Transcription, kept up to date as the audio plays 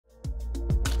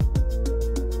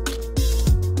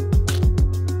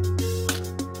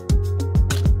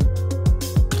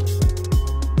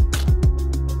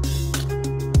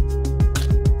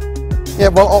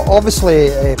well, obviously,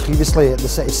 previously the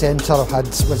city centre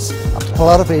was a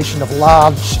proliferation of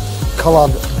large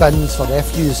coloured bins for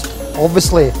refuse.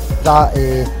 Obviously, that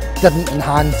didn't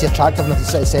enhance the attractiveness of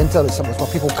the city centre. It's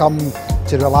where people come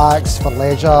to relax, for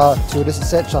leisure, tourists,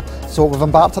 etc. So we've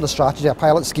embarked on a strategy, a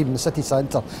pilot scheme in the city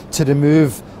centre to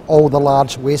remove all the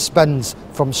large waste bins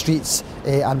from streets,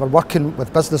 and we're working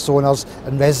with business owners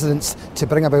and residents to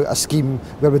bring about a scheme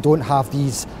where we don't have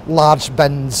these large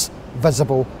bins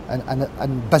visible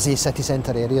in busy city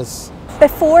centre areas.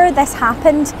 Before this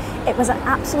happened, it was an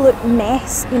absolute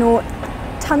mess, you know,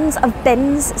 tons of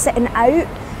bins sitting out.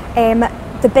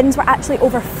 The bins were actually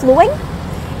overflowing,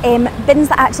 bins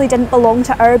that actually didn't belong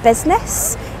to our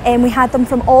business. We had them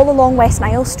from all along West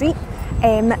Nile Street.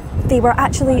 They were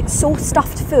actually so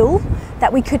stuffed full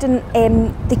that they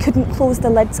couldn't close the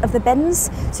lids of the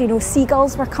bins. So, you know,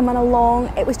 seagulls were coming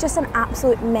along. It was just an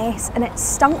absolute mess, and it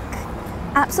stunk,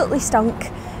 absolutely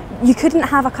stunk. You couldn't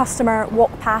have a customer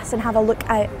walk past and have a look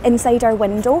out inside our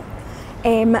window.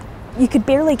 You could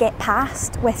barely get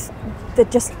past with the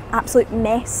just absolute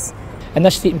mess. And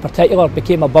this street in particular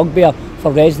became a bugbear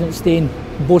for residents staying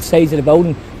both sides of the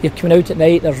building. You're coming out at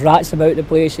night, there's rats about the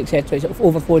place, etc. It's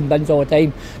overflowing bins all the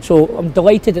time. So I'm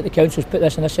delighted that the council's put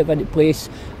this initiative into place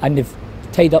and they've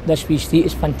tied up this wee street.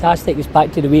 It's fantastic, it's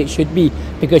back to the way it should be,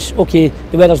 because okay,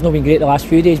 the weather's not been great the last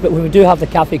few days, but when we do have the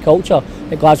cafe culture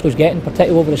that Glasgow's getting,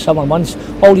 particularly over the summer months,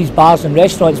 all these bars and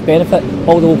restaurants benefit,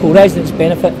 all the local residents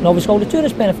benefit, and obviously all the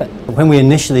tourists benefit. When we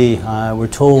initially were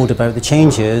told about the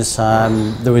changes,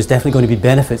 there was definitely going to be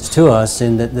benefits to us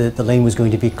in that the lane was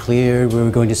going to be clear, we were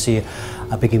going to see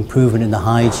a big improvement in the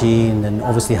hygiene and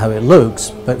obviously how it looks,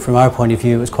 but from our point of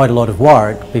view it was quite a lot of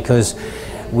work because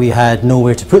we had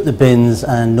nowhere to put the bins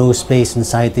and no space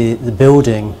inside the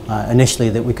building initially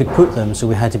that we could put them, so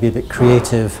we had to be a bit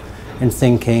creative in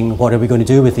thinking, what are we going to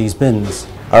do with these bins?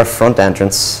 Our front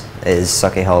entrance is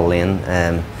Suckyhall Lane,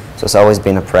 so it's always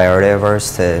been a priority of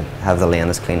ours to have the lane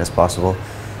as clean as possible.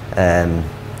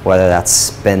 Whether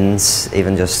that's bins,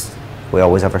 even just, we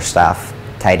always have our staff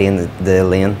tidying the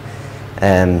lane.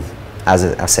 As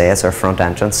I say, it's our front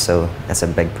entrance, so it's a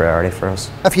big priority for us.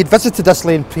 If you'd visited this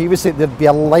lane previously, there'd be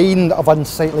a line of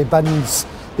unsightly bins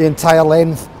the entire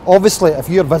length. Obviously, if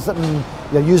you're visiting,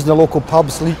 you're using the local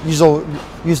pubs,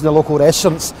 using the local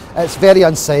restaurants, it's very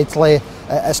unsightly,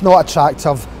 it's not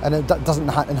attractive, and it doesn't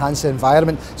enhance the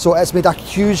environment. So it's made a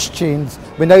huge change.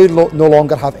 We now no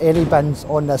longer have any bins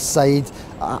on this side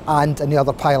and in the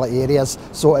other pilot areas,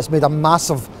 so it's made a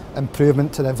massive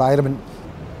improvement to the environment.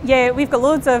 Yeah, we've got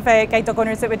loads of guide dog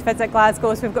owners that would visit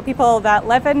Glasgow. So we've got people that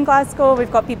live in Glasgow,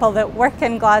 we've got people that work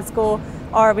in Glasgow,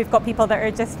 or we've got people that are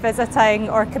just visiting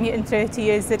or commuting through to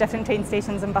use the different train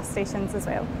stations and bus stations as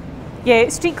well. Yeah,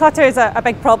 street clutter is a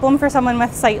big problem for someone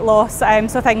with sight loss.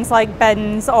 So things like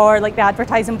bins or like the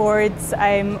advertising boards,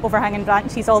 overhanging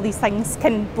branches, all these things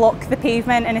can block the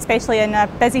pavement, and especially in a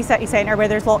busy city centre where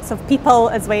there's lots of people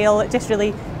as well, it just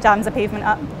really jams the pavement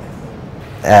up.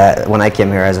 When I came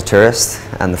here as a tourist,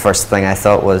 and the first thing I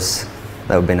thought was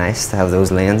that would be nice to have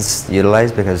those lanes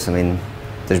utilised, because I mean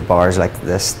there's bars like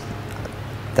this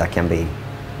that can be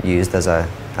used as a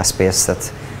space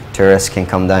that tourists can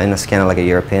come down. It's kind of like a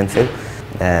European feel.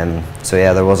 So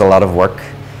yeah, there was a lot of work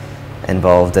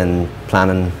involved in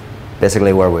planning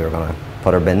basically where we were going to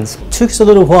put our bins. It took us a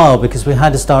little while because we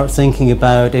had to start thinking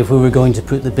about if we were going to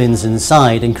put the bins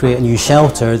inside and create a new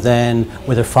shelter, then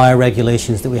were there fire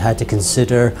regulations that we had to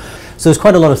consider. So there's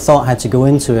quite a lot of thought had to go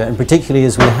into it, and particularly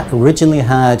as we originally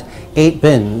had 8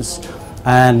 bins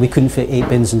and we couldn't fit 8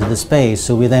 bins into the space,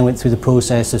 so we then went through the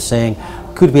process of saying,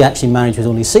 could we actually manage with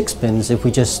only 6 bins if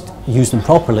we just used them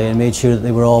properly and made sure that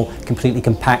they were all completely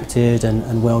compacted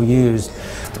and well used.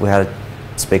 We had to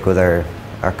speak with our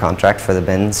contract for the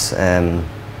bins,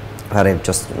 had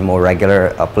just more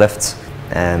regular uplifts,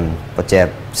 but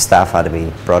yeah, staff had to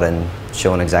be brought in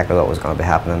showing exactly what was going to be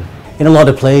happening. In a lot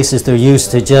of places they're used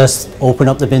to just open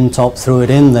up the bin top, throw it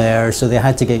in there, so they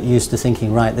had to get used to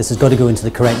thinking, right, this has got to go into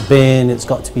the correct bin, it's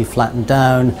got to be flattened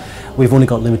down, we've only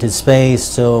got limited space,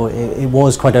 so it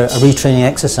was quite a retraining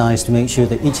exercise to make sure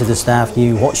that each of the staff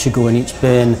knew what should go in each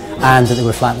bin and that they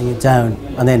were flattening it down,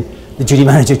 and then the duty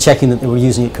manager checking that they were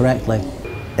using it correctly.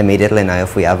 Immediately now,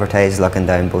 if we advertise looking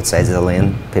down both sides of the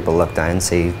lane, people look down,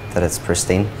 see that it's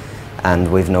pristine,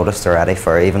 and we've noticed already,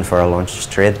 even for our lunch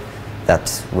trade,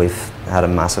 that we've had a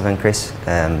massive increase.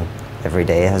 Every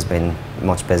day has been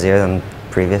much busier than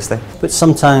previously. But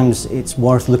sometimes it's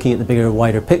worth looking at the bigger,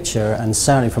 wider picture, and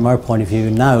certainly from our point of view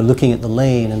now, looking at the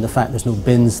lane and the fact there's no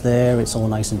bins there, it's all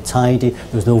nice and tidy,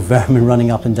 there's no vermin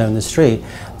running up and down the street,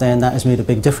 then that has made a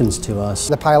big difference to us.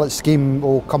 The pilot scheme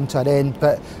will come to an end,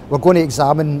 but we're going to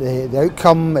examine the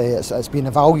outcome. It's been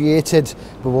evaluated.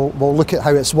 We'll look at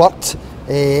how it's worked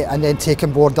and then take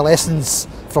on board the lessons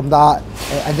from that,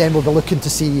 and then we'll be looking to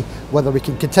see whether we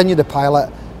can continue the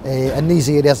pilot in these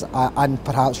areas and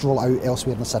perhaps roll out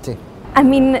elsewhere in the city. I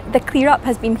mean, the clear up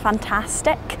has been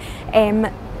fantastic.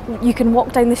 You can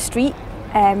walk down the street,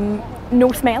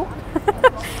 no smell.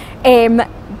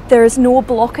 There's no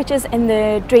blockages in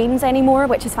the drains anymore,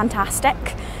 which is fantastic.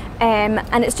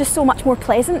 And it's just so much more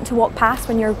pleasant to walk past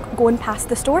when you're going past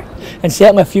the store. And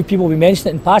certainly a few people will be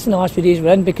mentioning it in passing the last few days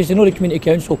we're in, because they know the Community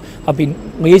Council have been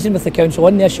liaising with the council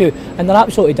on the issue, and they're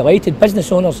absolutely delighted,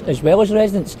 business owners as well as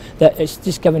residents, that it's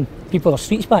just giving people their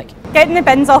streets back. Getting the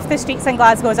bins off the streets in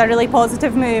Glasgow is a really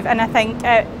positive move, and I think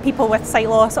people with sight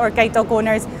loss or guide dog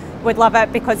owners would love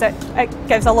it, because it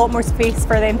gives a lot more space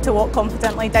for them to walk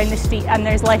confidently down the street, and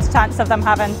there's less chance of them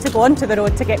having to go onto the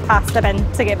road to get past the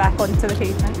bin to get back onto the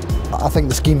pavement. I think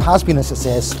the scheme has been a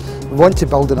success. We want to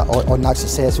build on that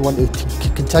success. We want to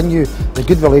continue the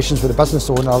good relations with the business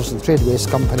owners, the trade waste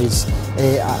companies,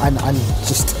 and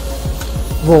just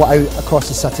roll it out across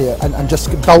the city and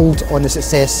just build on the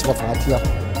success we've had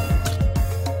here.